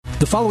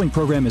The following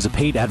program is a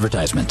paid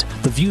advertisement.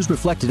 The views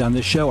reflected on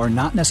this show are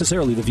not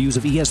necessarily the views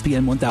of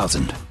ESPN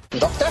 1000.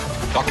 Doctor?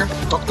 Doctor?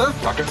 Doctor?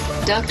 Doctor?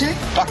 Doctor?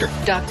 Doctor?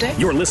 Doctor?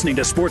 You're listening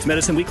to Sports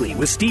Medicine Weekly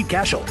with Steve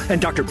Cashel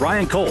and Dr.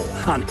 Brian Cole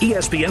on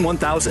ESPN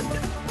 1000.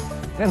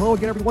 And hello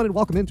again, everyone, and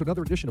welcome into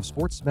another edition of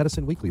Sports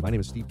Medicine Weekly. My name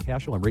is Steve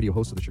Cashel. I'm radio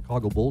host of the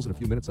Chicago Bulls. In a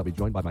few minutes, I'll be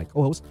joined by my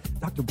co-host,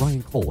 Dr.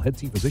 Brian Cole, head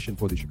team physician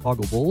for the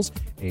Chicago Bulls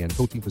and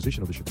co-team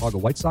physician of the Chicago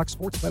White Sox,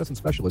 sports medicine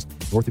specialist,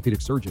 and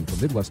orthopedic surgeon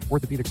from Midwest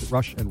Orthopedics at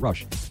Rush and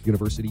Rush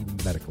University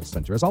Medical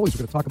Center. As always, we're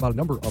going to talk about a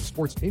number of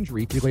sports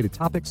injury-related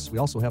topics. We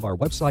also have our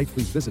website.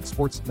 Please visit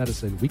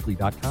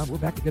sportsmedicineweekly.com. We're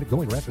back to get it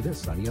going right after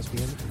this on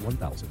ESPN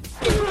 1000.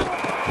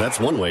 That's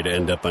one way to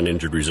end up on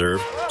injured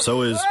reserve.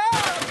 So is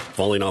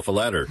falling off a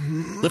ladder,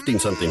 lifting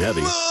something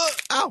heavy.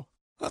 Ow,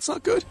 that's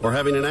not good. Or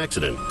having an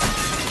accident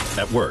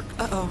at work.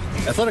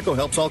 Athletico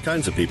helps all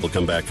kinds of people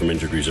come back from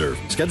injured reserve.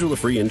 Schedule a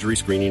free injury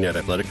screening at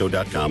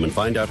athletico.com and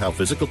find out how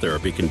physical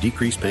therapy can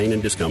decrease pain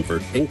and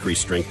discomfort, increase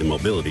strength and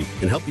mobility,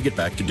 and help you get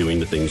back to doing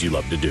the things you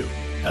love to do.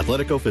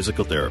 Athletico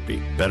Physical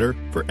Therapy. Better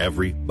for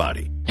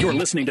everybody. You're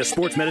listening to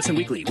Sports Medicine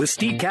Weekly with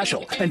Steve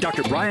Cashel and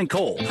Dr. Brian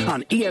Cole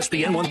on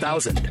ESPN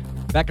 1000.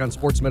 Back on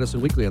Sports Medicine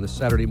Weekly on this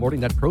Saturday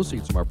morning. Net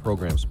proceeds from our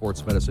program,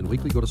 Sports Medicine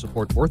Weekly, go to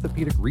support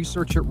orthopedic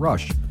research at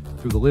Rush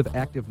through the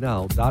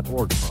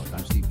liveactivenow.org fund.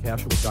 I'm Steve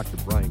Cashel with Dr.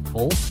 Brian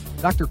Cole.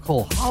 Dr.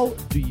 Cole, how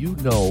do you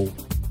know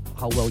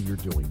how well you're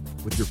doing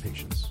with your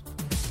patients?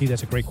 Steve,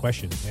 that's a great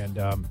question.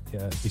 And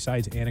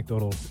besides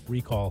anecdotal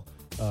recall,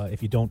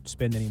 if you don't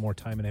spend any more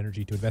time and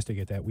energy to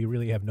investigate that, we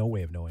really have no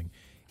way of knowing.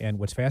 And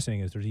what's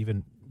fascinating is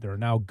there are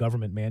now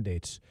government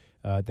mandates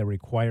that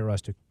require us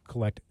to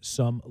collect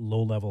some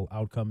low-level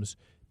outcomes,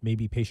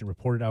 maybe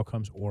patient-reported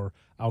outcomes or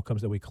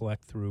outcomes that we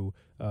collect through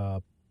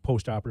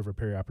post-operative or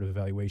perioperative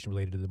evaluation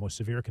related to the most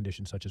severe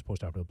conditions such as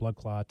post-operative blood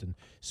clot and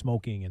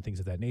smoking and things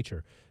of that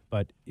nature.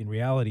 But in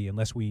reality,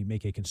 unless we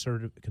make a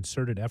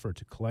concerted effort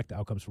to collect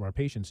outcomes from our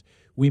patients,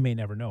 we may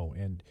never know.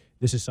 And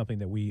this is something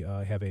that we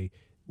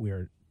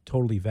are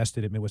totally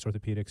vested at Midwest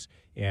Orthopedics,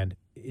 and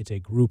it's a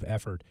group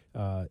effort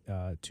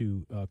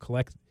to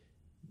collect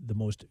the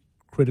most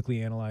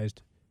critically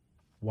analyzed,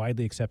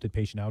 widely accepted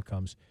patient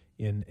outcomes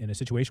in a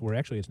situation where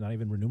actually it's not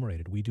even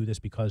remunerated. We do this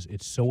because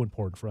it's so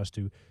important for us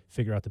to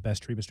figure out the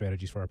best treatment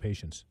strategies for our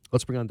patients.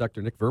 Let's bring on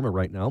Dr. Nick Verma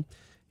right now.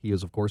 He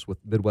is, of course, with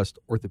Midwest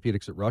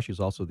Orthopedics at Rush. He's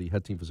also the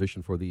head team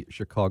physician for the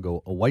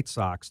Chicago White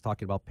Sox,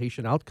 talking about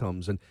patient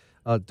outcomes. And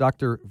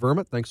Dr.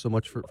 Verma, thanks so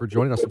much for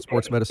joining us on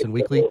Sports Medicine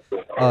Weekly.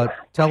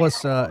 Tell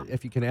us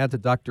if you can add to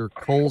Dr.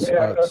 Cole's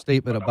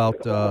statement about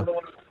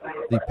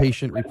the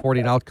patient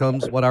reporting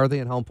outcomes. What are they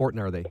and how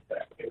important are they?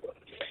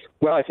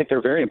 Well, I think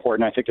they're very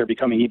important. I think they're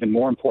becoming even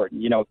more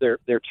important. You know, there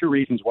are two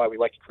reasons why we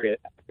like to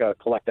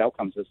collect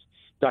outcomes. As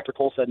Dr.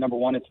 Cole said, number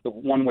one, it's the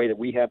one way that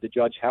we have to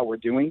judge how we're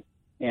doing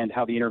and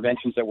how the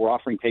interventions that we're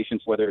offering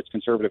patients, whether it's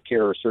conservative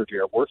care or surgery,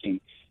 are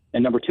working.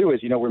 And number two is,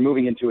 we're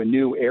moving into a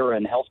new era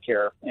in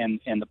healthcare, and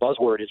the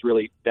buzzword is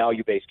really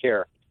value-based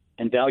care.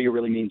 And value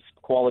really means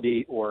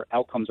quality or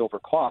outcomes over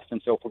cost.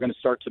 And so if we're going to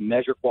start to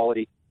measure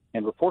quality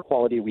and report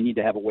quality, we need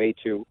to have a way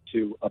to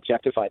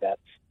objectify that.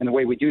 And the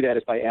way we do that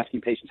is by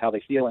asking patients how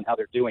they feel and how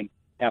they're doing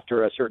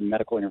after a certain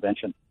medical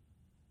intervention.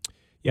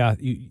 Yeah,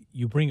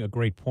 you bring a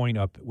great point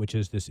up, which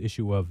is this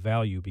issue of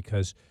value,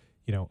 because,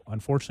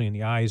 unfortunately, in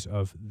the eyes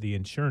of the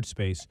insurance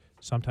space,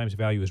 sometimes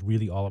value is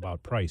really all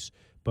about price,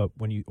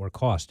 or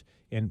cost.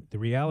 And the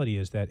reality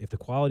is that if the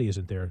quality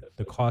isn't there,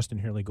 the cost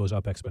inherently goes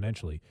up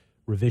exponentially.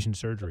 Revision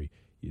surgery.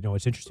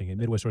 It's interesting. In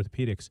Midwest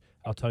Orthopedics,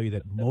 I'll tell you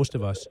that most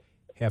of us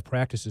have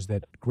practices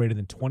that greater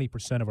than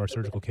 20% of our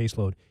surgical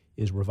caseload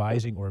is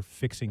revising or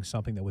fixing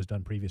something that was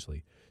done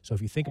previously. So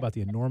if you think about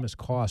the enormous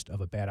cost of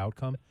a bad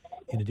outcome,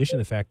 in addition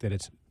to the fact that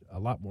it's a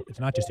lot more, it's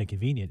not just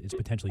inconvenient, it's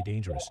potentially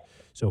dangerous.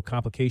 So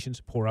complications,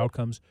 poor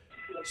outcomes,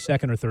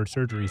 second or third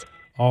surgeries,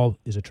 all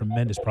is a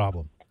tremendous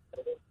problem.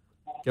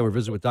 Yeah, we're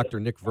visiting with Dr.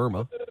 Nick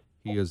Verma.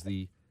 He is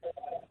the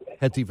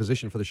head team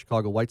physician for the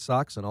Chicago White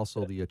Sox and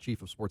also the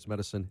chief of sports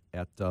medicine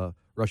at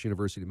Rush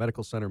University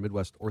Medical Center,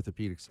 Midwest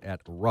Orthopedics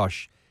at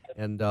Rush.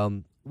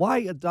 And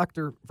why,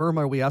 Dr. Verma,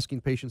 are we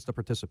asking patients to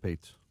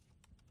participate?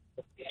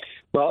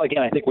 Well,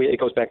 again, I think it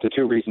goes back to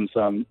two reasons,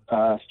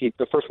 Steve.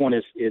 The first one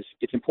is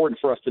it's important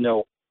for us to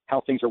know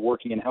how things are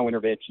working and how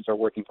interventions are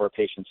working for our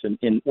patients.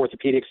 In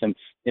orthopedics and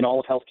in all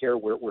of healthcare,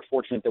 we're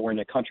fortunate that we're in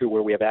a country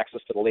where we have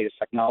access to the latest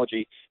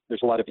technology.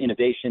 There's a lot of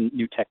innovation,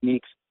 new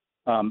techniques,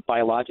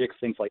 biologics,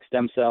 things like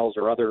stem cells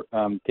or other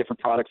different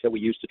products that we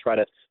use to try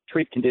to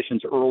treat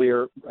conditions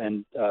earlier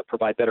and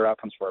provide better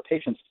outcomes for our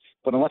patients.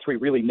 But unless we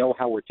really know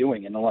how we're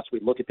doing and unless we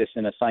look at this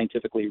in a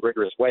scientifically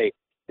rigorous way,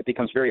 it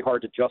becomes very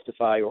hard to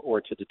justify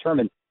or to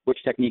determine which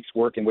techniques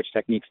work and which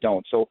techniques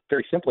don't. So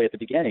very simply at the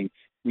beginning,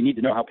 we need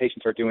to know how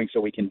patients are doing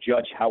so we can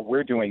judge how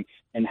we're doing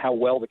and how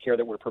well the care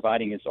that we're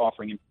providing is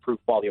offering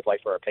improved quality of life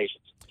for our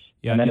patients.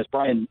 Yeah, and then as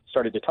Brian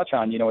started to touch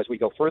on, as we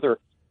go further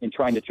in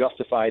trying to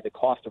justify the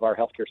cost of our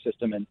healthcare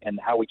system and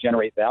how we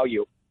generate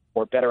value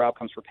or better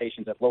outcomes for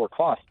patients at lower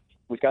cost,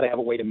 we've got to have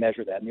a way to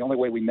measure that. And the only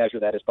way we measure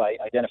that is by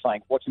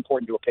identifying what's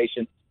important to a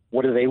patient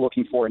what are they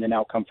looking for in an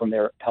outcome from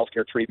their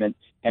healthcare treatment,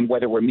 and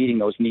whether we're meeting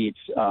those needs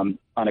on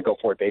a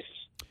go-forward basis.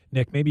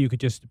 Nick, maybe you could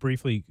just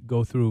briefly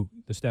go through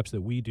the steps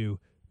that we do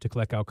to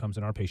collect outcomes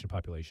in our patient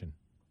population.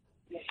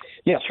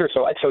 Yeah, sure.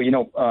 So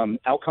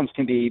outcomes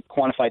can be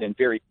quantified in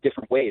very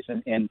different ways,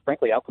 and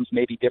frankly, outcomes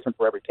may be different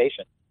for every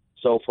patient.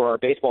 So for our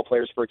baseball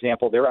players, for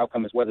example, their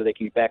outcome is whether they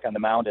can get back on the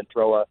mound and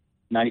throw a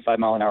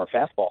 95-mile-an-hour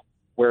fastball,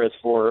 whereas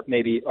for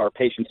maybe our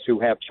patients who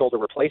have shoulder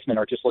replacement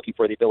are just looking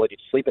for the ability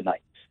to sleep at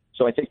night.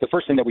 So I think the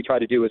first thing that we try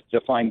to do is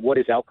define what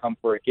is outcome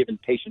for a given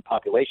patient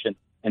population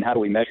and how do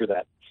we measure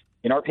that.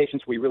 In our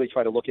patients, we really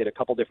try to look at a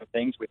couple different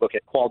things. We look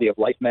at quality of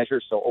life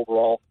measures. So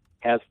overall,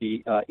 has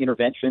the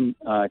intervention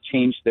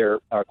changed their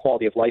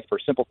quality of life for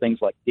simple things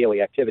like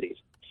daily activities?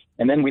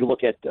 And then we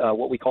look at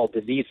what we call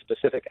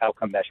disease-specific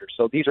outcome measures.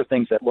 So these are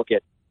things that look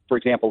at, for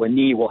example, a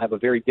knee will have a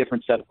very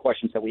different set of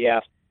questions that we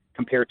ask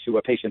compared to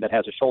a patient that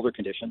has a shoulder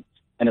condition.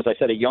 And as I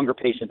said, a younger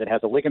patient that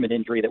has a ligament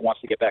injury that wants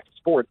to get back to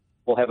sport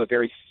will have a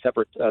very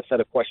separate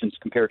set of questions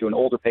compared to an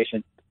older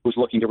patient who's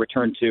looking to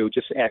return to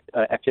just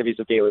activities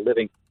of daily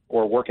living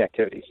or work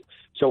activities.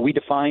 So we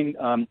define,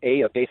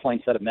 a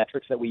baseline set of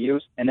metrics that we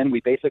use, and then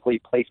we basically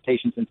place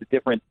patients into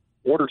different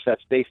order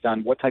sets based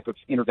on what type of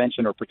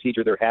intervention or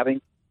procedure they're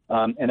having,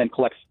 and then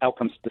collects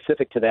outcomes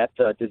specific to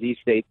that disease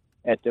state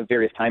at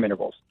various time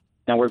intervals.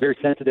 Now, we're very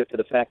sensitive to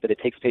the fact that it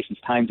takes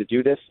patients time to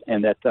do this,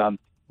 and that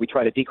we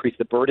try to decrease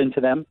the burden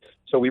to them.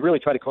 So we really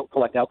try to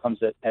collect outcomes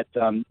at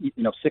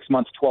 6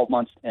 months, 12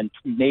 months, and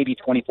maybe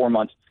 24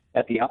 months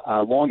at the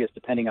longest,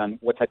 depending on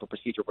what type of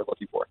procedure we're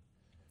looking for.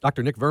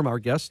 Dr. Nick Verma, our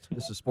guest.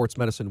 This is Sports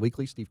Medicine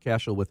Weekly. Steve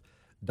Cashel with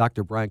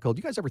Dr. Brian Cole. Do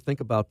you guys ever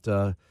think about,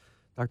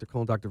 Dr.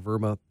 Cole and Dr.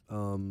 Verma,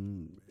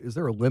 is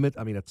there a limit,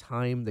 a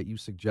time that you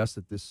suggest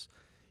that this,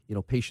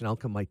 patient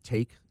outcome might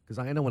take? Because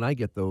I know when I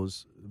get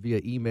those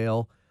via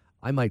email,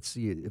 I might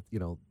see it if,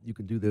 you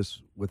can do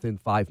this within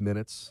 5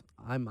 minutes.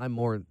 I'm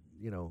more,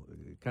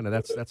 kind of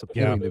that's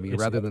appealing to me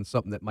rather than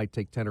something that might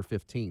take 10 or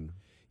 15.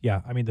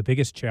 Yeah, the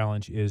biggest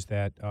challenge is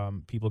that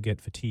people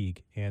get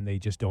fatigue and they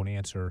just don't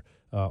answer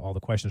all the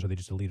questions, or they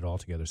just delete it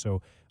altogether.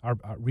 So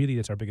really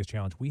that's our biggest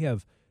challenge. We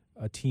have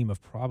a team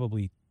of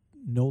probably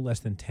no less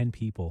than 10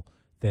 people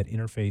that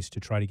interface to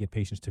try to get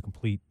patients to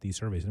complete these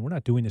surveys. And we're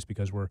not doing this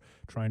because we're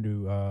trying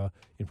to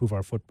improve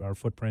our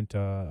footprint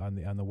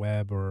on the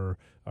web or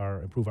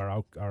improve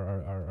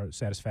our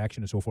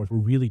satisfaction and so forth. We're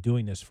really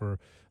doing this for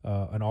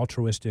an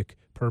altruistic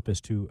purpose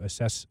to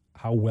assess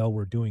how well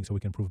we're doing so we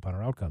can improve upon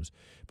our outcomes.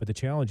 But the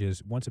challenge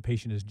is once a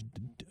patient is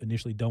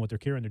initially done with their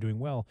care and they're doing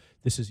well,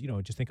 this is,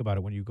 just think about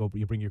it. When you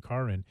bring your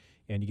car in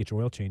and you get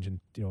your oil change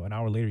and, an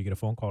hour later you get a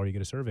phone call or you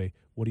get a survey,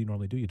 what do you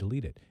normally do? You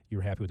delete it.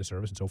 You're happy with the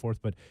service and so forth.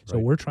 But so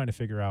we're trying to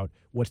figure out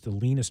what's the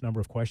leanest number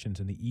of questions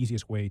and the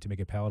easiest way to make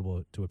it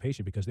palatable to a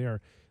patient, because they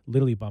are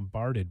literally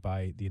bombarded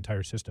by the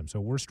entire system. So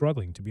we're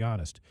struggling, to be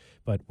honest,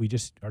 but we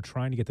just are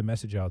trying to get the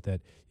message out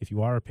that if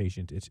you are a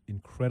patient, it's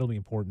incredibly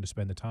important to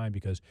spend the time,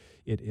 because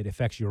it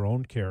affects your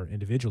own care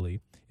individually.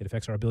 It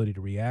affects our ability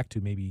to react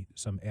to maybe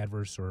some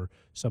adverse or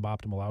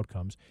suboptimal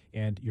outcomes,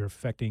 and you're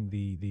affecting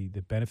the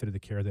benefit of the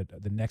care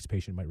that the next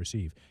patient might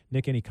receive.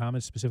 Nick, any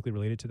comments specifically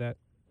related to that?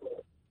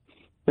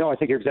 No, I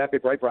think you're exactly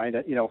right,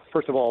 Brian.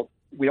 First of all,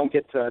 we don't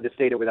get this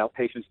data without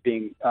patients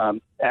being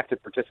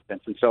active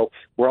participants. And so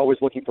we're always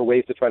looking for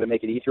ways to try to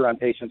make it easier on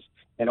patients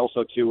and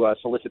also to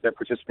solicit their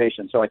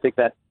participation. So I think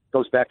that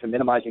goes back to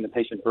minimizing the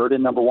patient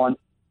burden, number one.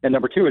 And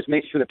number two is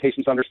make sure that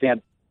patients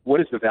understand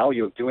what is the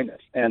value of doing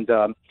this and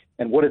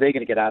what are they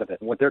going to get out of it.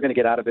 And what they're going to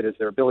get out of it is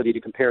their ability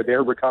to compare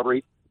their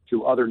recovery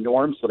to other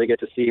norms. So they get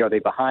to see, are they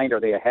behind,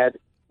 are they ahead,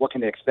 what can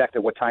they expect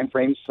at what time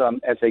frames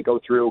as they go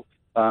through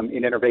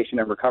in innovation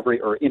and recovery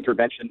or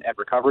intervention and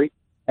recovery.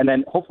 And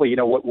then hopefully,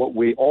 what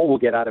we all will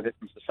get out of it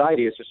from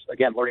society is just,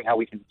 again, learning how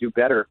we can do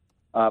better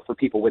for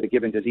people with a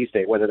given disease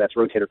state, whether that's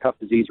rotator cuff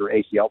disease or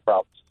ACL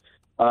problems.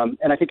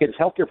 And I think as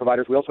healthcare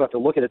providers, we also have to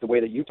look at it the way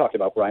that you talked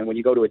about, Brian. When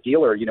you go to a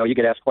dealer, you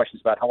get asked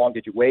questions about how long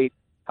did you wait,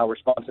 how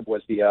responsive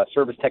was the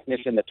service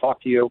technician that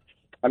talked to you.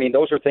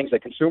 Those are things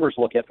that consumers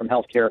look at from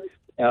healthcare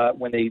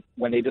when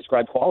they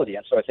describe quality.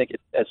 And so I think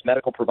as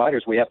medical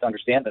providers, we have to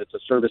understand that it's a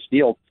service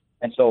field.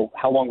 And so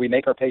how long we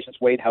make our patients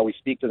wait, how we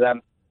speak to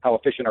them, how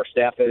efficient our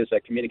staff is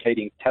at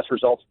communicating test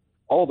results,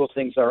 all of those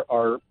things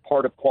are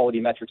part of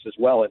quality metrics as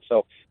well. And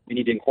so we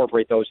need to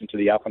incorporate those into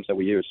the outcomes that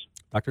we use.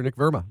 Dr. Nick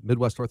Verma,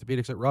 Midwest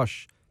Orthopedics at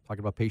Rush,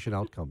 talking about patient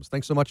outcomes.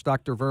 Thanks so much,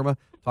 Dr. Verma.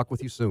 Talk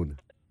with you soon.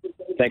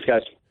 Thanks,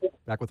 guys.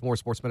 Back with more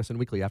Sports Medicine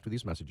Weekly after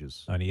these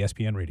messages. On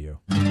ESPN Radio.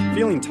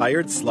 Feeling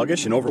tired,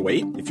 sluggish, and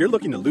overweight? If you're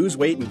looking to lose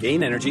weight and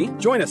gain energy,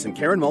 join us in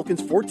Karen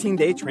Malkin's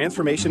 14-day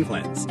transformation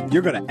cleanse.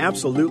 You're going to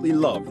absolutely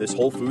love this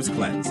Whole Foods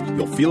cleanse.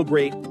 You'll feel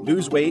great,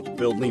 lose weight,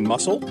 build lean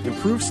muscle,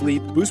 improve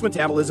sleep, boost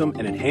metabolism,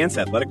 and enhance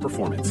athletic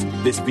performance.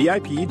 This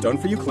VIP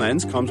done-for-you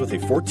cleanse comes with a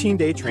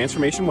 14-day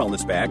transformation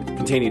wellness bag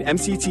containing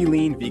MCT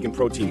Lean Vegan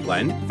Protein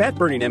Blend,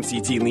 fat-burning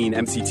MCT Lean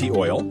MCT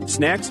Oil,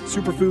 snacks,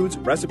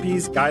 superfoods,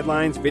 recipes,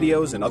 guidelines,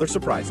 videos, and other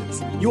surprises.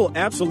 exercises. You will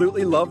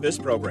absolutely love this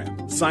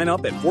program. Sign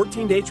up at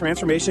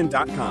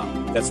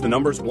 14daytransformation.com. That's the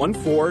numbers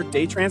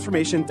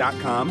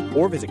 14daytransformation.com,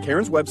 or visit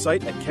Karen's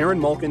website at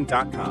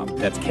KarenMalkin.com.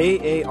 That's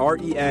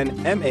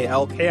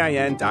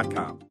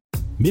KarenMalkin.com.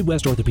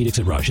 Midwest Orthopedics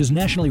at Rush is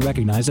nationally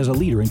recognized as a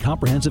leader in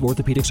comprehensive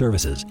orthopedic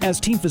services.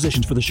 As team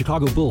physicians for the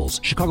Chicago Bulls,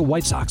 Chicago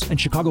White Sox,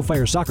 and Chicago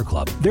Fire Soccer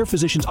Club, their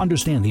physicians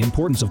understand the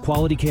importance of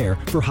quality care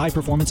for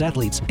high-performance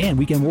athletes and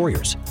weekend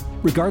warriors.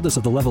 Regardless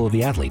of the level of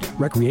the athlete,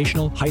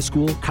 recreational, high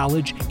school,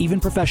 college,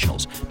 even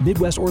professionals,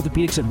 Midwest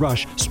Orthopedics at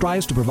Rush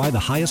strives to provide the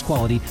highest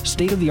quality,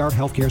 state-of-the-art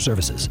healthcare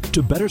services.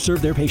 To better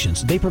serve their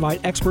patients, they provide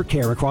expert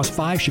care across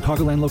 5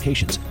 Chicagoland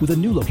locations, with a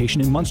new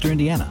location in Munster,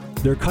 Indiana.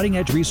 Their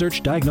cutting-edge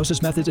research,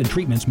 diagnosis methods, and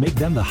treatments make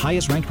them the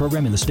highest-ranked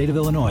program in the state of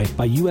Illinois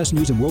by U.S.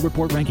 News & World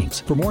Report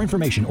rankings. For more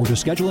information or to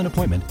schedule an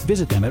appointment,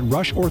 visit them at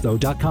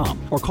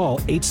rushortho.com or call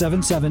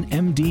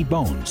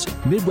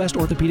 877-MD-BONES. Midwest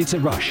Orthopedics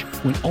at Rush,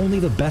 when only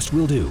the best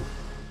will do.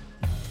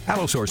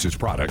 Allosource's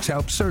products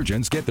help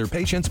surgeons get their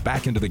patients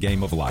back into the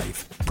game of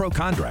life.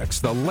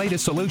 Prochondrex, the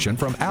latest solution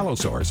from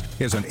Allosource,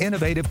 is an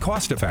innovative,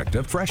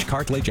 cost-effective, fresh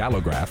cartilage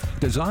allograft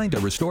designed to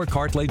restore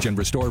cartilage and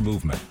restore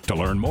movement. To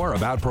learn more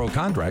about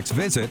Prochondrex,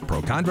 visit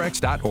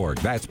prochondrex.org.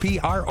 That's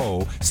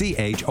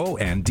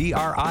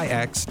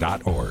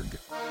PROCHONDRIX.org.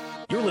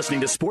 You're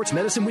listening to Sports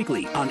Medicine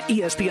Weekly on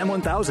ESPN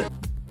 1000.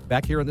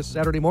 Back here on this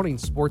Saturday morning,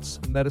 Sports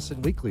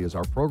Medicine Weekly is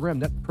our program.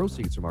 Net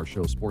proceeds from our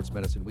show, Sports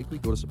Medicine Weekly,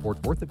 go to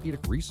support orthopedic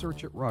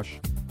research at Rush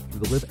through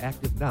the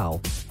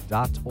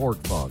liveactivenow.org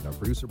fund. Our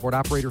producer, board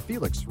operator,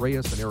 Felix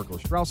Reyes and Eric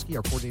Ostrowski.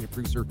 Our coordinating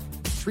producer,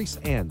 Therese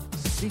Ann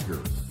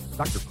Seeger.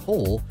 Dr.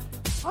 Cole,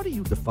 how do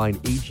you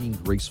define aging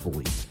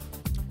gracefully?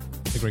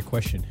 It's a great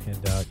question, and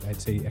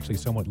I'd say actually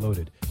somewhat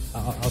loaded.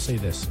 I'll say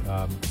this.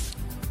 A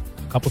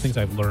couple things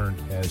I've learned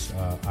as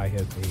I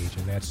have aged,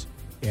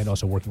 and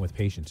also working with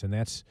patients, and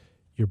that's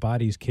your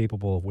body's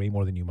capable of way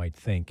more than you might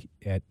think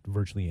at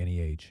virtually any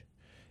age.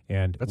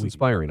 And that's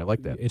inspiring. I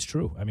like that. It's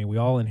true. I mean, we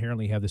all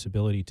inherently have this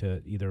ability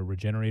to either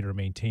regenerate or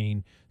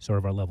maintain sort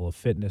of our level of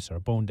fitness, our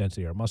bone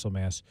density, our muscle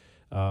mass,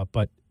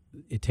 but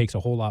it takes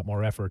a whole lot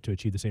more effort to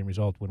achieve the same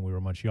result when we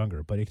were much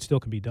younger, but it still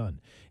can be done.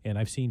 And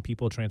I've seen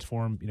people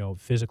transform,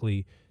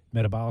 physically,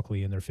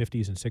 metabolically in their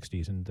 50s and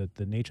 60s, and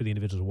the nature of the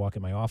individuals who walk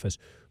in my office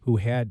who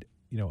had,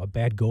 a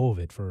bad go of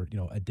it for,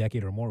 a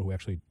decade or more, who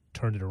actually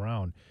turned it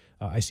around.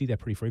 I see that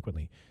pretty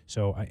frequently.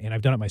 So, and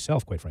I've done it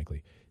myself, quite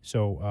frankly.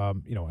 So,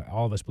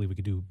 all of us believe we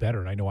could do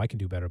better, and I know I can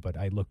do better, but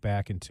I look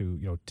back into,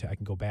 I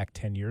can go back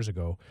 10 years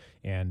ago,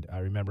 and I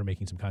remember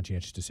making some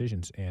conscientious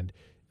decisions and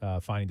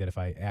finding that if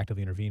I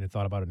actively intervened and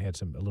thought about it and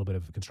had a little bit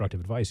of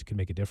constructive advice, it can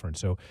make a difference.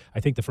 So I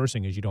think the first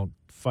thing is you don't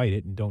fight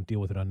it and don't deal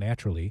with it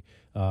unnaturally,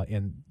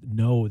 and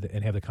know that,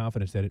 and have the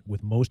confidence that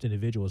with most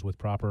individuals with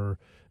proper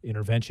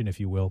intervention, if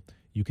you will,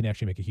 you can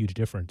actually make a huge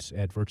difference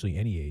at virtually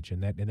any age.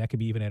 And that could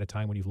be even at a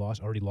time when you've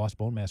already lost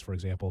bone mass, for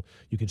example.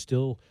 You can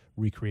still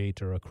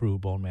recreate or accrue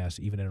bone mass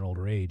even at an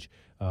older age,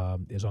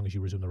 as long as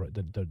you resume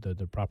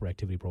the proper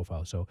activity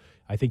profile. So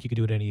I think you can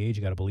do it at any age.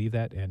 You got to believe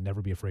that and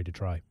never be afraid to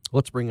try.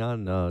 Let's bring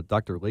on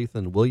Dr.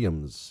 Lathan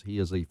Williams. He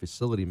is a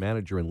facility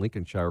manager in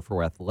Lincolnshire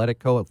for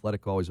Athletico.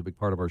 Athletico, always a big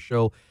part of our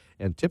show,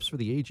 and tips for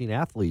the aging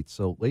athlete.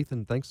 So,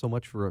 Lathan, thanks so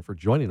much for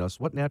joining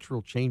us. What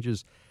natural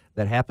changes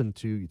that happen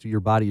to your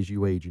body as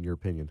you age, in your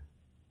opinion?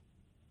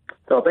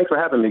 So thanks for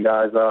having me,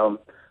 guys.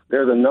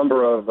 There's a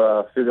number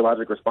of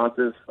physiologic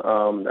responses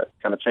that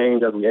kind of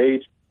change as we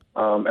age.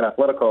 At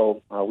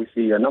Athletico, we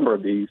see a number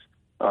of these.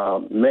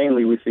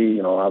 Mainly, we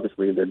see,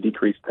 obviously the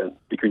decreased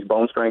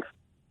bone strength,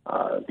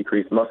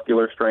 decreased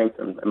muscular strength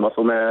and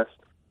muscle mass.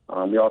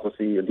 We also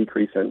see a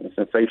decrease in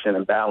sensation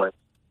and balance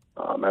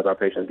as our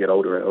patients get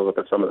older. And those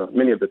are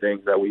many of the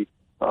things that we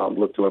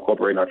look to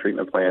incorporate in our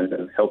treatment plans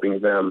and helping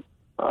them,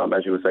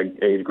 as you would say,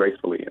 age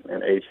gracefully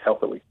and age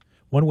healthily.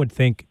 One would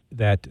think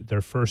that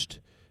their first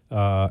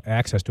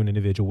access to an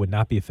individual would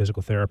not be a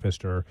physical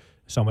therapist or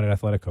someone at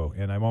Athletico,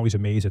 and I'm always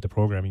amazed at the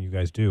programming you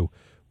guys do.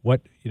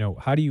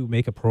 How do you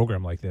make a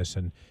program like this?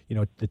 And,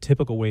 the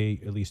typical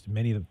way, at least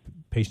many of the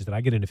patients that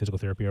I get into physical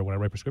therapy are when I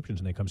write prescriptions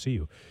and they come see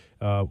you.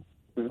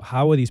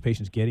 How are these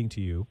patients getting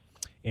to you,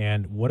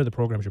 and what are the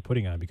programs you're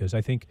putting on? Because I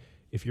think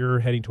if you're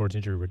heading towards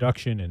injury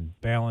reduction and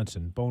balance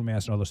and bone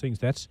mass and all those things,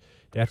 that's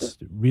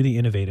really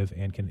innovative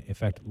and can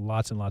affect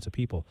lots and lots of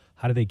people.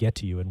 How do they get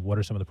to you, and what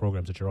are some of the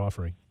programs that you're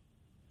offering?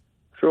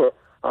 Sure.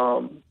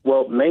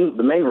 Well,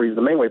 the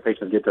main way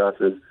patients get to us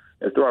is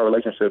through our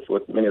relationships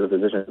with many of the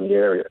physicians in the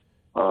area.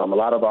 A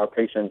lot of our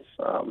patients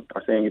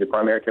are seeing either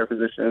primary care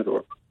physicians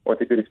or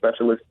orthopedic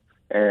specialists,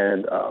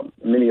 and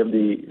many of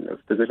the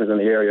physicians in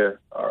the area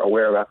are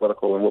aware of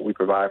Athletico and what we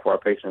provide for our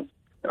patients,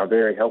 and are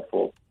very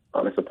helpful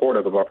and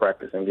supportive of our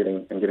practice and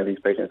getting these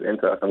patients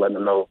into us and letting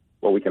them know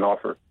what we can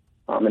offer.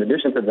 In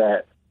addition to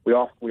that, we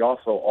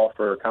also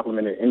offer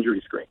complimentary injury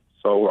screens.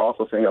 So we're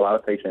also seeing a lot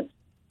of patients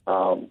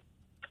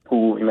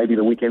who may be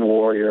the weekend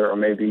warrior or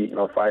maybe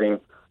fighting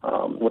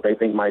what they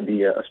think might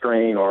be a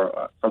strain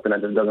or something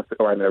that just doesn't fit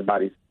right in their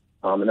bodies.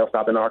 And they'll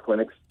stop in our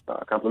clinics,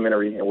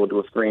 complimentary, and we'll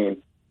do a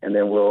screen, and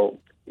then we'll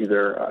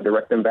either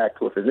direct them back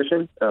to a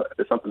physician if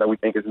it's something that we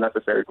think is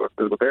necessary for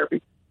physical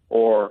therapy,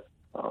 or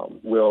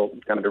we'll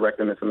kind of direct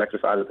them in some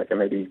exercises that can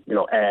maybe,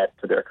 add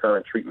to their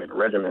current treatment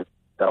regimen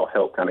that'll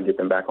help kind of get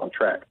them back on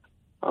track.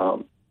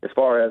 As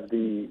far as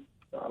the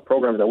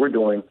programs that we're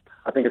doing,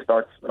 I think it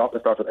often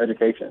starts with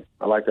education.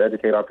 I like to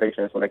educate our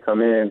patients when they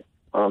come in,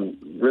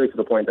 really to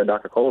the point that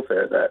Dr. Cole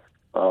said, that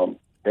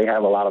they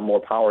have a lot of more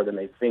power than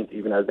they think.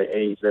 Even as they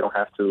age, they don't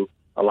have to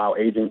allow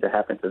aging to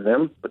happen to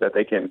them, but that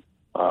they can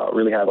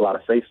really have a lot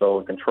of say-so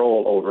and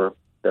control over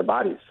their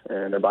bodies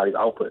and their body's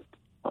output.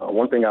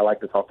 One thing I like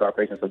to talk to our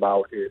patients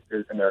about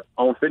is in their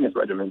own fitness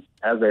regimens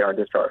as they are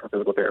discharged from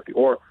physical therapy,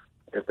 or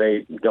if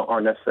they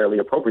aren't necessarily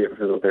appropriate for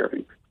physical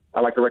therapy. I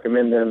like to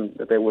recommend them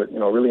that they would,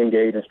 really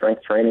engage in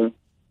strength training.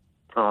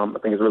 I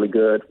think it's really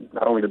good,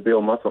 not only to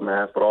build muscle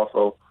mass, but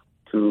also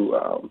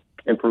to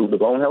improve the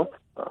bone health.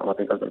 I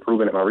think that's been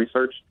proven in my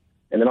research.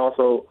 And then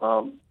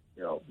also,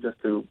 just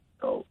to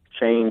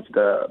change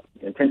the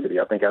intensity.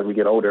 I think as we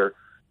get older,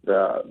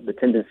 the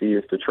tendency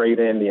is to trade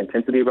in the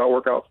intensity of our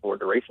workouts for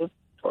duration,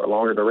 or a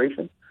longer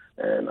duration.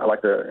 And I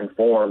like to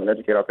inform and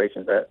educate our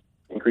patients that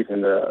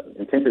increasing the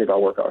intensity of our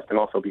workouts can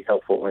also be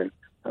helpful in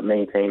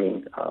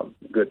maintaining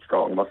good,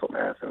 strong muscle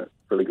mass, and it's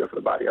really good for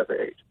the body as they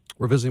age.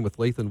 We're visiting with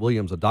Lathan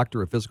Williams, a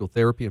doctor of physical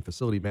therapy and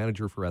facility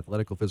manager for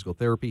Athletico Physical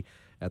Therapy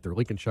at their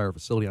Lincolnshire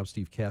facility. I'm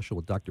Steve Cashel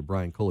with Dr.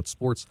 Brian Cole at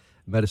Sports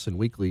Medicine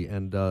Weekly.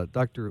 And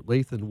Dr.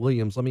 Lathan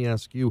Williams, let me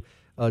ask you,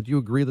 do you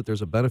agree that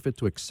there's a benefit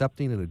to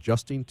accepting and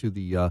adjusting to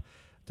the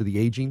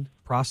aging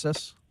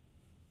process?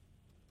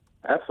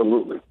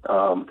 Absolutely.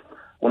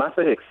 When I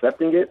say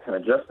accepting it and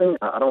adjusting,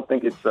 I don't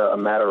think it's a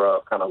matter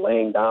of kind of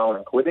laying down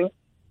and quitting.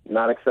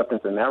 Not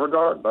acceptance in that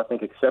regard, but I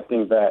think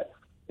accepting that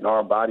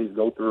our bodies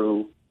go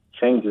through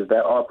changes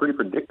that are pretty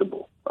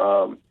predictable.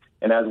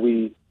 And as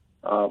we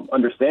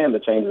understand the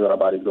changes that our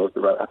bodies go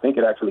through, I think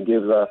it actually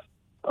gives us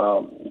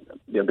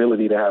the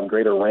ability to have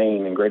greater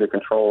reign and greater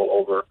control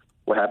over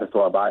what happens to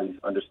our bodies,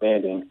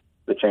 understanding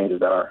the changes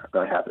that are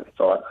going to happen.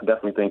 So I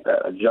definitely think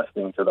that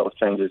adjusting to those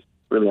changes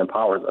really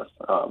empowers us.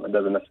 It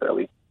doesn't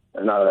necessarily,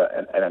 it's not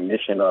an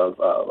admission of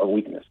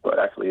weakness, but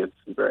actually it's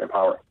very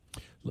empowering.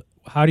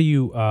 How do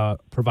you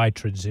provide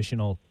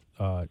transitional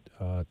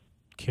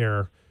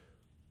care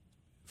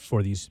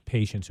for these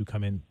patients who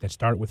come in that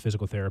start with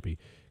physical therapy?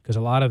 Because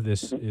a lot of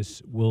this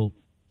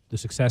the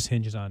success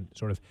hinges on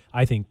sort of,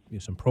 I think,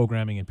 some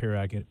programming and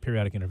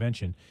periodic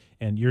intervention,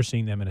 and you're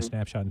seeing them in a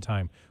snapshot in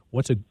time.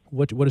 What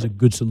is a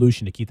good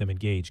solution to keep them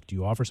engaged? Do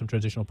you offer some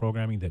transitional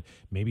programming that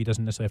maybe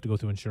doesn't necessarily have to go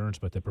through insurance,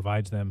 but that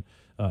provides them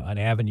an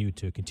avenue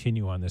to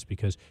continue on this?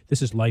 Because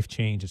this is life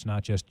change. It's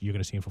not just you're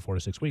going to see them for 4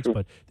 to 6 weeks,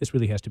 but this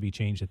really has to be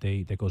change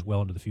that goes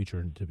well into the future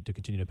and to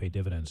continue to pay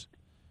dividends.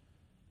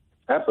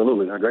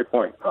 Absolutely, a great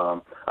point.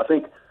 I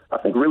think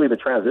really the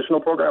transitional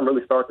program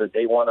really starts at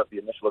day one of the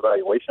initial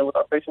evaluation with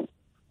our patients.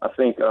 I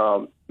think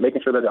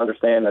making sure that they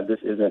understand that this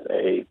isn't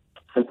a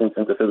sentence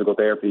into physical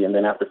therapy, and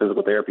then after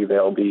physical therapy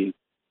they'll be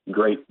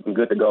great and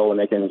good to go, and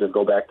they can just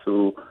go back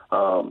to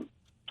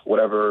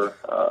whatever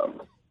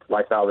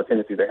lifestyle or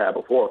tendencies they had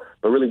before.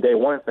 But really day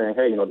one saying,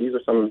 hey, these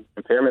are some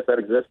impairments that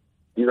exist.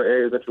 These are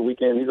areas that you're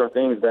weak in. These are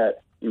things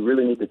that you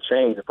really need to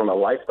change from a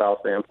lifestyle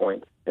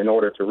standpoint in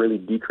order to really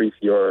decrease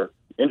your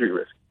injury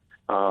risk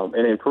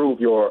and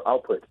improve your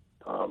output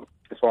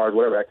as far as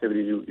whatever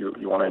activity you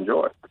want to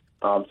enjoy.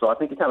 So I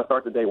think it kind of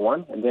starts at day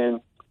one, and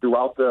then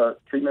throughout the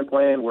treatment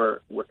plan, we're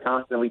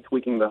constantly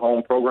tweaking the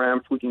home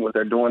program, tweaking what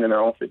they're doing in their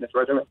own fitness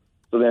regimen.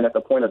 So then at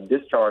the point of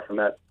discharge from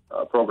that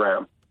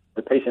program,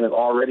 the patient is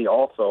already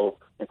also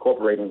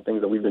incorporating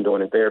things that we've been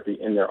doing in therapy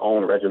in their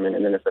own regimen,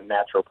 and then it's a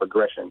natural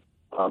progression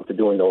to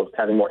doing those,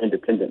 having more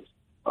independence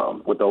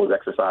with those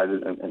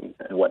exercises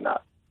and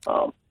whatnot.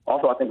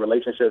 Also, I think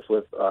relationships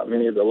with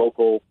many of the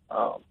local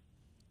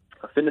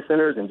fitness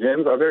centers and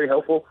gyms are very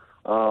helpful.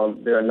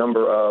 There are a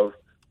number of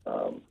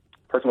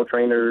personal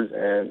trainers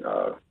and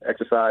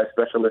exercise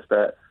specialists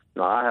that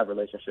I have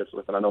relationships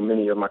with, and I know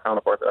many of my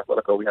counterparts at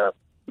Athletico, we have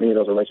many of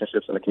those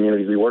relationships in the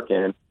communities we work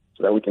in,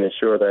 so that we can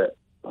ensure that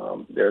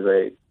there's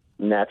a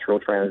natural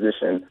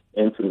transition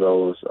into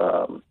those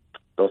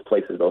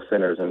places, those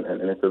centers, and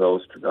into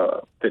those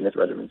fitness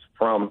regimens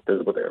from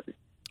physical therapy.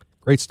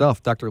 Great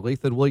stuff. Dr.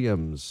 Lathan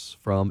Williams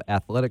from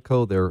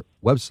Athletico. Their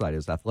website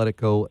is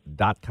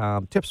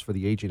athletico.com. Tips for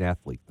the aging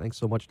athlete. Thanks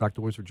so much,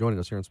 Dr. Williams, for joining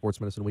us here on Sports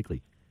Medicine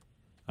Weekly.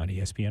 On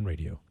ESPN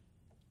Radio.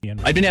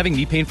 I'd been having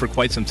knee pain for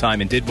quite some time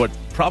and did what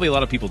probably a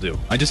lot of people do.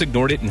 I just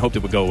ignored it and hoped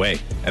it would go away.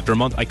 After a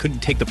month, I couldn't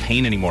take the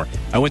pain anymore.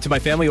 I went to my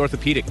family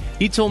orthopedic.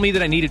 He told me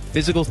that I needed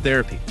physical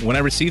therapy. When I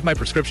received my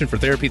prescription for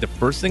therapy, the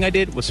first thing I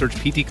did was search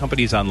PT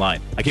companies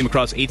online. I came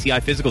across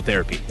ATI Physical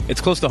Therapy. It's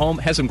close to home,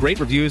 has some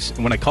great reviews,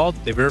 and when I called,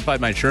 they verified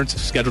my insurance,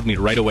 scheduled me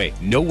right away.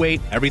 No wait,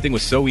 everything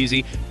was so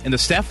easy, and the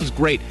staff was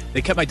great.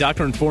 They kept my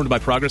doctor informed of my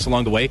progress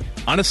along the way.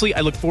 Honestly,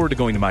 I look forward to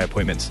going to my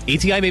appointments.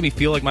 ATI made me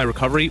feel like my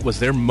recovery was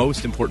their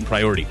most important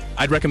priority.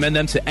 I'd recommend recommend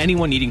them to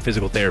anyone needing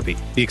physical therapy.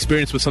 The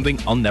experience was something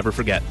I'll never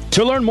forget.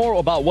 To learn more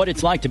about what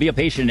it's like to be a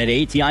patient at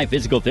ATI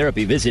Physical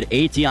Therapy, visit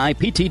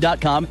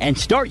ATIPT.com and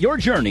start your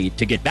journey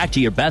to get back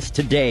to your best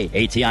today.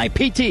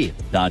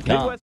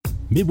 ATIPT.com.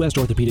 Midwest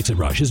Orthopedics at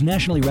Rush is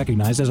nationally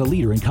recognized as a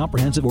leader in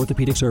comprehensive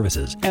orthopedic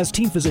services. As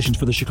team physicians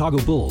for the Chicago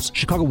Bulls,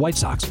 Chicago White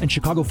Sox, and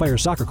Chicago Fire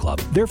Soccer Club,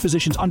 their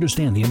physicians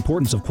understand the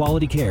importance of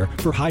quality care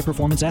for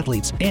high-performance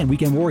athletes and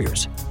weekend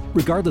warriors.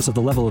 Regardless of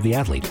the level of the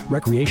athlete,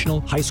 recreational,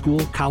 high school,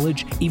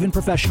 college, even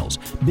professionals,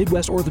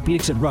 Midwest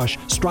Orthopedics at Rush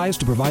strives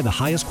to provide the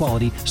highest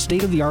quality,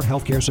 state-of-the-art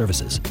healthcare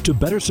services. To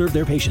better serve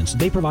their patients,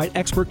 they provide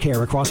expert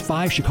care across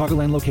 5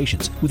 Chicagoland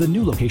locations, with a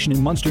new location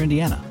in Munster,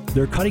 Indiana.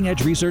 Their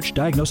cutting-edge research,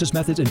 diagnosis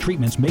methods, and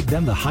treatments make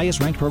them the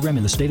highest-ranked program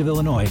in the state of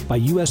Illinois by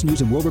U.S.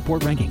 News & World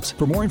Report rankings.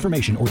 For more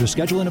information or to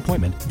schedule an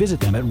appointment, visit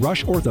them at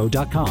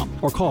rushortho.com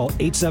or call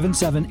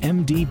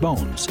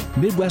 877-MD-BONES.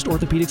 Midwest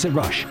Orthopedics at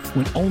Rush,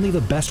 when only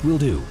the best will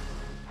do.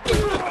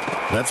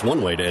 That's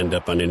one way to end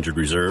up on injured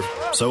reserve.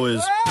 So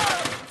is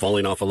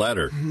falling off a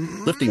ladder,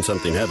 lifting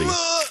something heavy.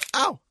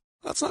 Ow!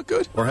 That's not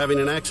good. Or having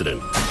an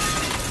accident.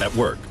 At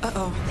work.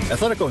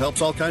 Athletico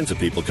helps all kinds of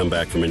people come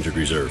back from injured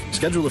reserve.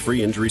 Schedule a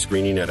free injury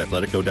screening at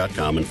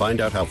athletico.com and find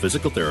out how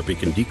physical therapy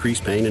can decrease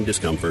pain and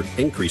discomfort,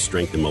 increase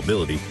strength and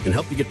mobility, and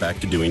help you get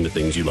back to doing the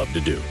things you love to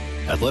do.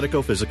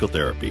 Athletico Physical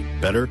Therapy.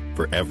 Better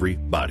for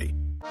everybody.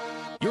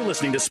 You're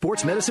listening to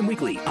Sports Medicine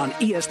Weekly on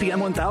ESPN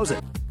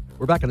 1000.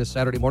 We're back on this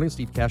Saturday morning.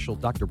 Steve Cashel,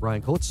 Dr.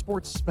 Brian Cole. It's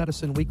Sports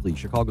Medicine Weekly,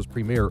 Chicago's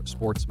premier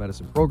sports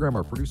medicine program.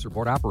 Our producer,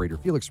 board operator,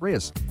 Felix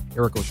Reyes,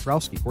 Eric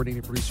Ostrowski,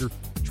 coordinating producer,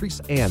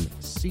 Teresa Ann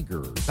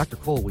Seeger. Dr.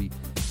 Cole, we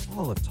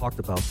all have talked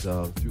about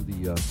through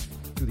the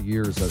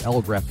years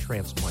allograft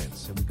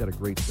transplants, and we've got a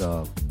great,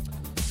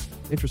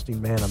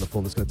 interesting man on the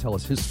phone that's going to tell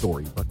us his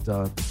story.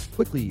 But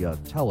quickly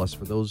tell us,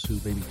 for those who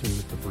may be tuning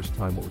in for the first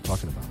time, what we're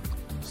talking about.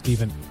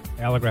 Stephen,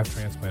 allograft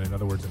transplant, in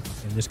other words,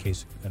 in this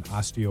case, an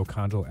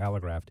osteochondral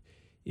allograft,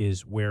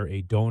 is where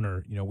a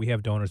donor, we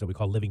have donors that we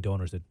call living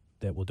donors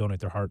that will donate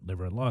their heart,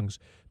 liver, and lungs,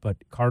 but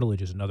cartilage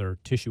is another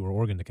tissue or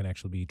organ that can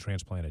actually be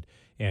transplanted.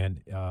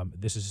 And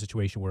this is a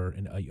situation where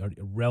a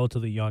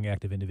relatively young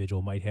active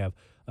individual might have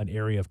an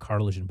area of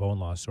cartilage and bone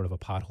loss, sort of a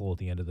pothole at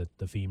the end of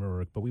the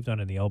femur, but we've done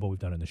it in the elbow, we've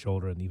done it in the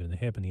shoulder, and even in the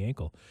hip and the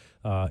ankle.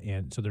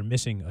 And so they're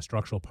missing a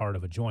structural part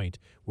of a joint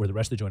where the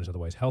rest of the joint is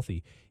otherwise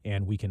healthy,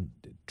 and we can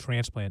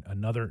transplant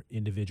another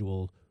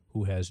individual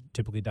who has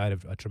typically died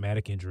of a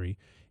traumatic injury,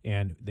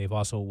 and they've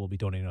also will be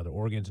donating other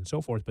organs and so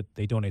forth, but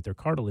they donate their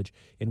cartilage,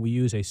 and we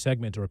use a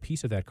segment or a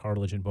piece of that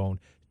cartilage and bone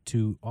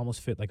to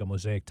almost fit like a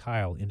mosaic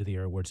tile into the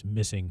area where it's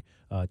missing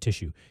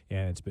tissue.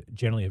 And it's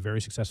generally a very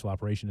successful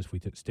operation if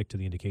we stick to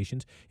the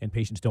indications, and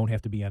patients don't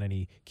have to be on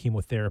any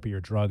chemotherapy or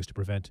drugs to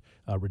prevent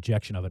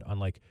rejection of it,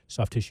 unlike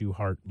soft tissue,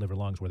 heart, liver,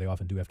 lungs, where they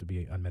often do have to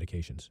be on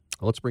medications.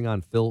 Well, let's bring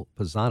on Phil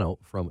Pisano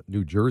from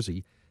New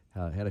Jersey.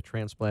 Had a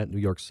transplant in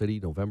New York City,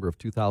 November of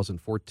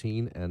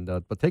 2014.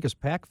 But take us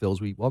back, Phil, as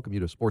we welcome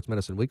you to Sports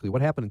Medicine Weekly.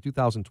 What happened in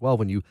 2012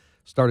 when you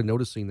started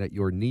noticing that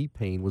your knee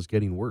pain was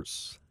getting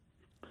worse?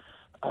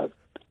 Good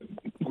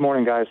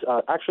morning, guys.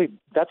 Actually,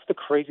 that's the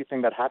crazy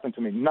thing that happened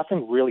to me.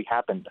 Nothing really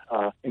happened.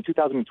 In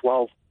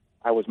 2012,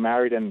 I was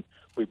married and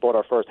we bought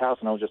our first house,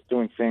 and I was just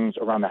doing things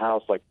around the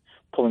house like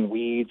pulling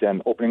weeds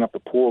and opening up the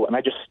pool, and I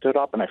just stood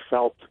up and I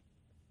felt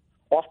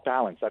off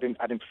balance. I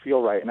didn't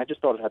feel right, and I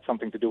just thought it had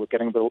something to do with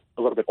getting a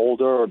little bit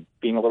older or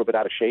being a little bit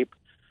out of shape.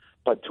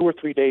 But 2 or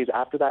 3 days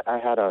after that, I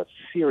had a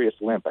serious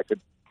limp. I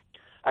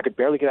could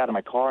barely get out of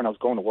my car, and I was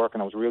going to work,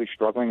 and I was really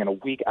struggling. And a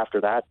week after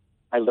that,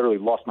 I literally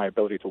lost my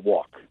ability to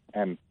walk,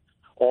 and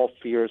all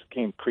fears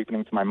came creeping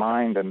into my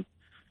mind. And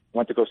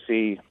went to go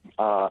see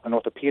an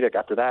orthopedic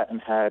after that,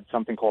 and had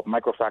something called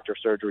microfracture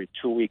surgery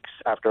 2 weeks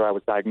after I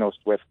was diagnosed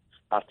with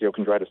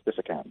osteochondritis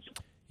dissecans.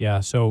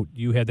 Yeah, so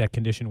you had that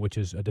condition, which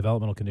is a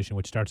developmental condition,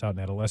 which starts out in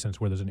adolescence,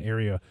 where there's an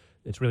area,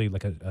 it's really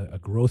like a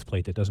growth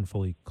plate that doesn't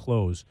fully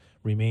close,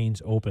 remains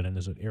open, and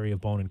there's an area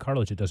of bone and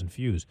cartilage that doesn't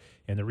fuse.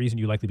 And the reason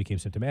you likely became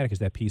symptomatic is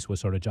that piece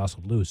was sort of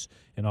jostled loose,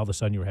 and all of a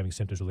sudden you were having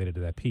symptoms related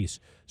to that piece.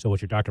 So what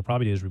your doctor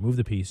probably did is remove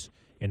the piece,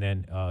 and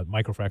then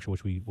microfracture,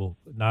 which we will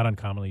not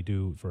uncommonly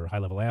do for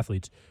high-level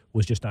athletes,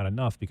 was just not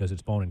enough because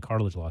it's bone and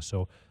cartilage loss.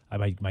 So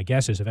my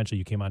guess is eventually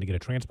you came on to get a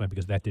transplant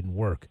because that didn't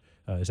work.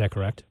 Is that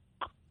correct?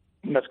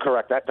 That's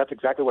correct. That's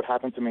exactly what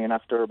happened to me. And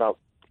after about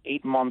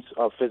 8 months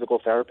of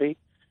physical therapy,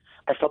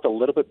 I felt a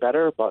little bit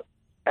better, but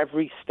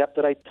every step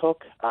that I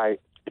took,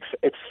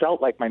 it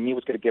felt like my knee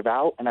was going to give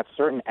out. And at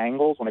certain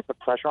angles, when I put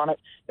pressure on it,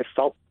 I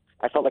felt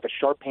like a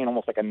sharp pain,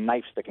 almost like a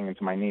knife sticking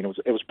into my knee. And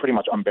it was pretty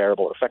much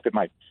unbearable. It affected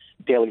my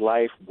daily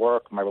life,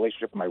 work, my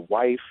relationship with my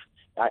wife.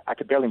 I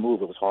could barely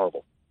move. It was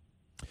horrible.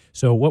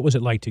 So what was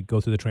it like to go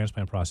through the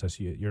transplant process?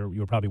 You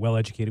were probably well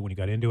educated when you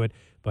got into it,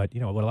 but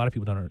what a lot of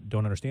people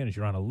don't understand is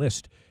you're on a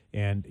list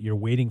and you're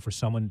waiting for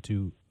someone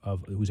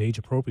who's age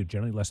appropriate,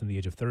 generally less than the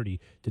age of 30,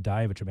 to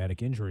die of a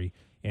traumatic injury,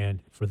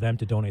 and for them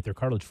to donate their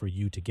cartilage for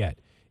you to get.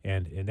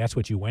 And that's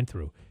what you went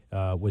through.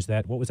 What was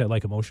that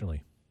like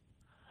emotionally?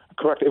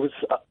 Correct.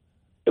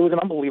 It was an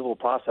unbelievable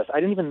process. I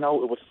didn't even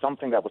know it was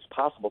something that was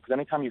possible, because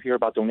anytime you hear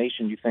about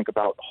donation, you think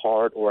about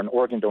heart or an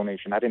organ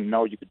donation. I didn't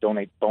know you could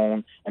donate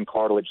bone and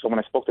cartilage. So when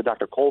I spoke to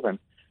Dr. Colvin,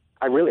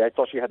 I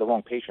thought she had the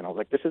wrong patient. I was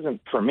like, this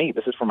isn't for me.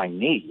 This is for my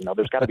knee.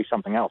 There's got to be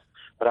something else.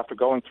 But after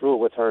going through it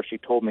with her, she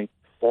told me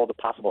all the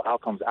possible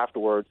outcomes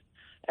afterwards.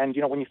 And,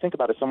 when you think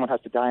about it, someone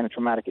has to die in a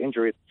traumatic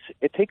injury.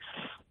 It takes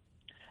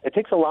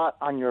a lot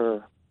on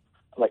your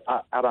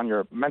out on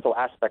your mental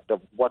aspect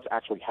of what's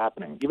actually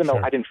happening. Even though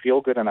I didn't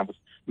feel good and I was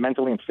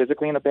mentally and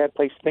physically in a bad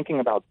place, thinking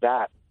about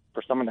that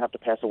for someone to have to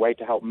pass away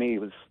to help me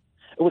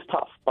it was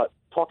tough. But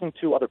talking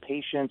to other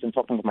patients and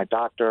talking with my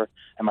doctor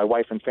and my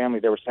wife and family,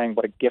 they were saying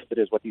what a gift it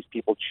is, what these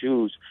people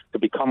choose to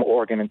become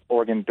organ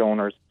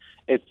donors.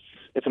 It's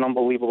an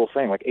unbelievable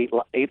thing. Like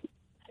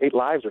eight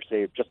lives are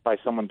saved just by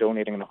someone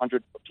donating, and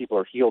 100 people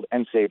are healed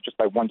and saved just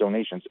by one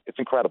donation. It's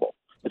incredible.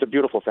 It's a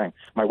beautiful thing.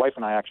 My wife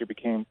and I actually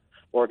became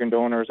organ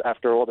donors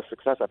after all the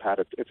success I've had.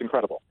 It's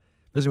incredible.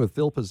 Visiting with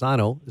Phil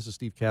Pisano. This is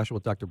Steve Cashel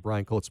with Dr.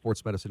 Brian Cole at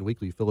Sports Medicine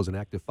Weekly. Phil is an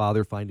active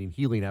father finding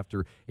healing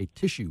after a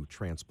tissue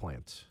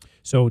transplant.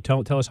 So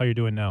tell us how you're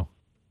doing now.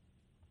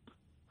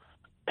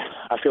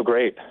 I feel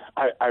great.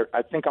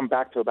 I think I'm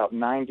back to about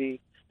 90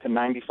 to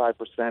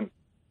 95%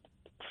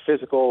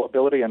 physical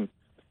ability, and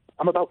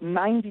I'm about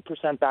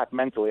 90% back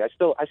mentally. I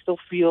still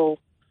feel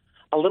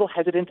a little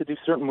hesitant to do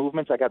certain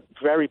movements.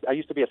 I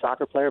used to be a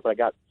soccer player, but I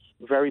got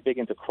very big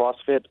into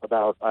CrossFit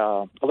about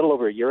a little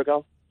over a year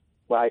ago.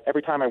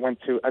 Every time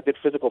I did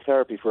physical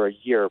therapy for a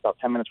year, about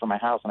 10 minutes from my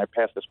house, and I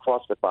passed this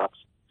CrossFit box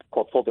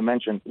called Full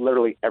Dimension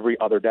literally every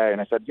other day. And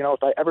I said,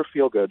 if I ever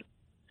feel good,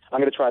 I'm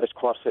going to try this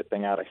CrossFit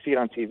thing out. I see it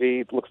on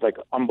TV. It looks like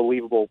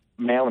unbelievable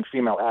male and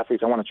female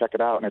athletes. I want to check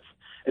it out. And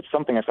it's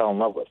something I fell in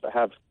love with. I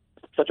have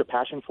such a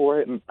passion for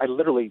it. And I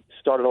literally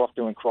started off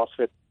doing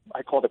CrossFit.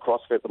 I called it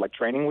CrossFit with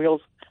training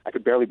wheels. I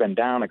could barely bend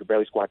down. I could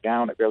barely squat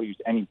down. I barely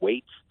used any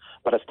weights.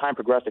 But as time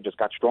progressed, I just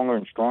got stronger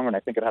and stronger. And I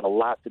think it had a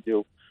lot to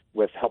do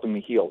with helping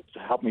me heal, to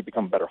help me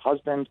become a better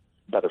husband,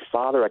 better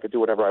father. I could do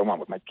whatever I want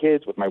with my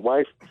kids, with my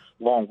wife.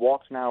 Long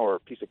walks now are a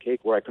piece of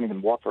cake where I couldn't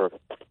even walk for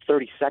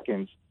 30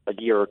 seconds a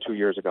year or 2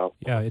 years ago.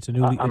 Yeah, I'm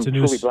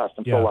truly blessed.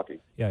 I'm so lucky.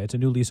 Yeah, it's a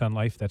new lease on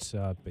life. That's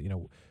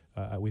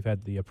we've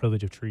had the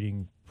privilege of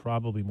treating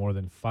probably more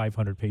than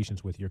 500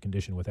 patients with your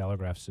condition with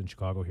allografts in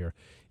Chicago here,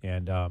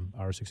 and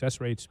our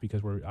success rates,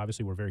 because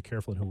we're very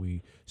careful in who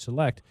we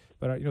select,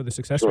 but the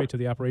success rate to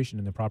the operation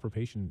in the proper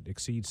patient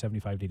exceeds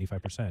 75 to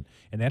 85%,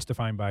 and that's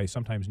defined by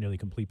sometimes nearly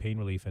complete pain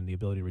relief and the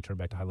ability to return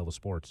back to high level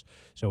sports.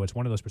 So it's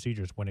one of those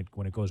procedures when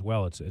it goes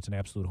well, it's an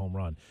absolute home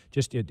run.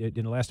 Just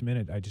in the last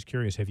minute, I'm just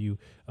curious, have you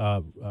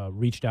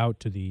reached out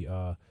to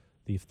the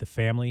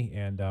family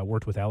and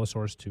worked with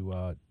Allosource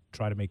to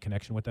try to make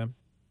connection with them?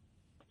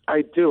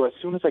 I do. As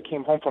soon as I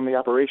came home from the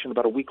operation,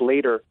 about a week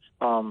later,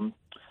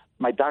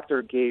 my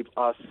doctor gave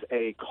us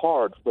a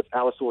card with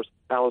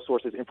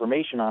Allosource's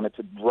information on it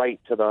to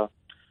write to the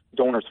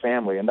donor's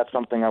family, and that's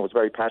something I was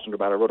very passionate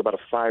about. I wrote about a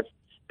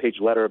 5-page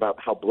letter about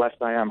how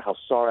blessed I am, how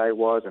sorry I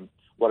was, and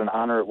what an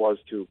honor it was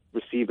to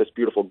receive this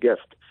beautiful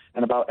gift.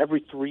 And about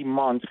every 3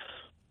 months,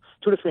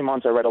 2 to 3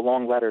 months, I write a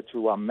long letter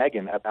to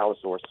Megan at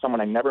Allosource, someone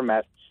I never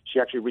met. She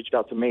actually reached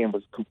out to me and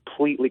was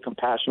completely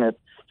compassionate,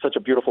 such a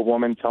beautiful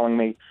woman, telling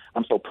me,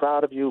 I'm so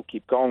proud of you,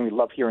 keep going, we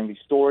love hearing these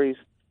stories.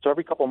 So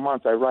every couple of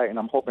months I write, and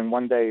I'm hoping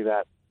one day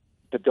that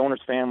the donor's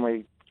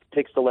family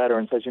takes the letter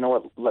and says,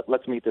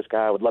 let's meet this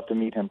guy. I would love to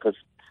meet him, because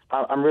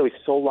I'm really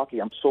so lucky.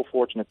 I'm so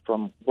fortunate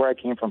from where I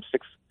came from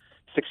six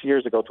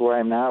years ago to where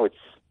I am now.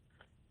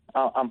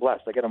 I'm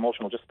blessed. I get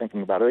emotional just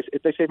thinking about it.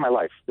 They saved my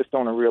life. This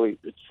donor really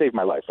saved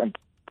my life. And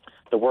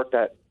the work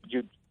that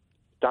you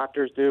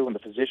doctors do and the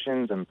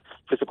physicians and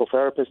physical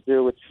therapists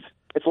do,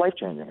 it's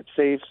life-changing. It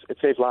saves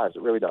lives.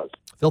 It really does.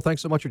 Phil,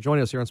 thanks so much for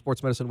joining us here on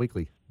Sports Medicine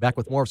Weekly. Back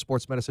with more of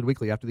Sports Medicine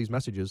Weekly after these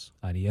messages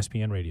on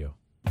ESPN Radio.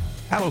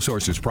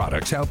 Allosource's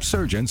products help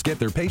surgeons get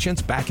their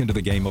patients back into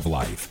the game of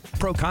life.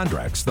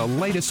 Prochondrex, the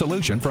latest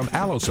solution from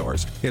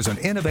Allosource, is an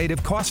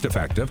innovative,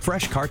 cost-effective,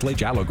 fresh cartilage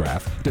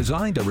allograft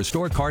designed to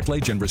restore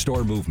cartilage and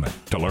restore movement.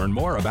 To learn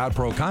more about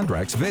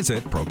Prochondrex,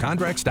 visit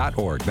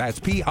prochondrex.org. That's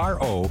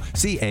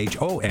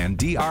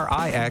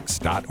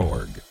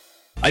prochondrix.org.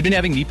 I'd been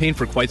having knee pain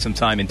for quite some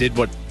time and did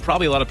what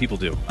probably a lot of people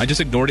do. I just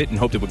ignored it and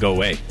hoped it would go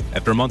away.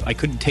 After a month, I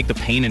couldn't take the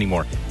pain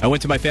anymore. I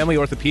went to my family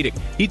orthopedic.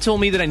 He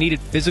told me that I needed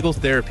physical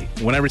therapy.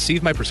 When I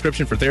received my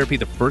prescription for therapy,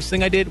 the first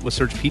thing I did was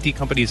search PT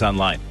companies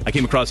online. I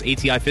came across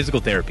ATI Physical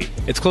Therapy.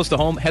 It's close to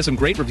home, has some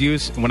great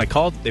reviews, and when I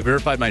called, they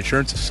verified my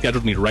insurance,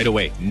 scheduled me right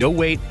away. No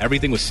wait,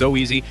 everything was so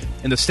easy,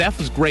 and the staff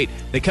was great.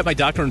 They kept my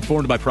doctor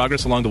informed of my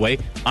progress along the way.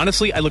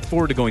 Honestly, I look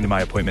forward to going to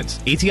my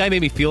appointments. ATI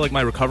made me feel like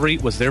my recovery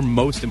was their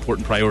most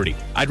important priority.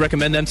 I'd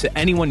recommend them to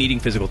anyone needing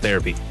physical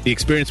therapy. The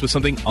experience was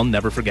something I'll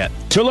never forget.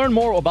 To learn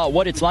more about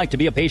what it's like to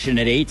be a patient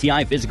at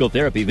ATI Physical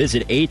Therapy,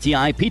 visit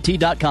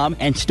ATIPT.com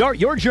and start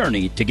your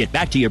journey to get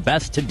back to your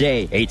best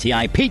today.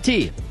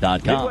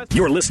 ATIPT.com.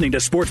 You're listening to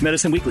Sports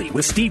Medicine Weekly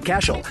with Steve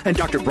Cashel and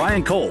Dr.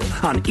 Brian Cole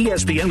on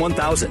ESPN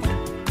 1000.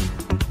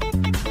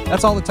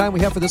 That's all the time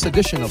we have for this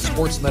edition of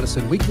Sports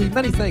Medicine Weekly.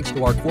 Many thanks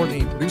to our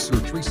coordinating producer,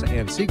 Teresa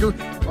Ann Seeger,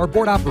 our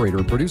board operator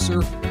and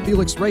producer,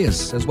 Felix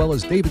Reyes, as well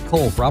as David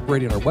Cole for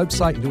operating our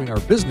website and doing our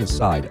business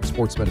side of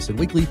Sports Medicine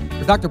Weekly.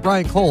 For Dr.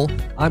 Brian Cole,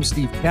 I'm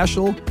Steve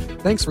Cashel.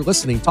 Thanks for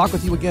listening. Talk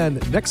with you again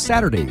next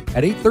Saturday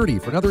at 8:30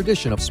 for another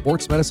edition of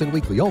Sports Medicine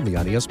Weekly, only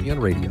on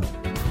ESPN Radio.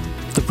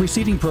 The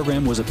preceding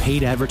program was a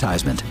paid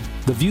advertisement.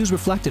 The views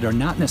reflected are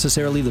not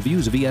necessarily the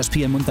views of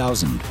ESPN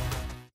 1000.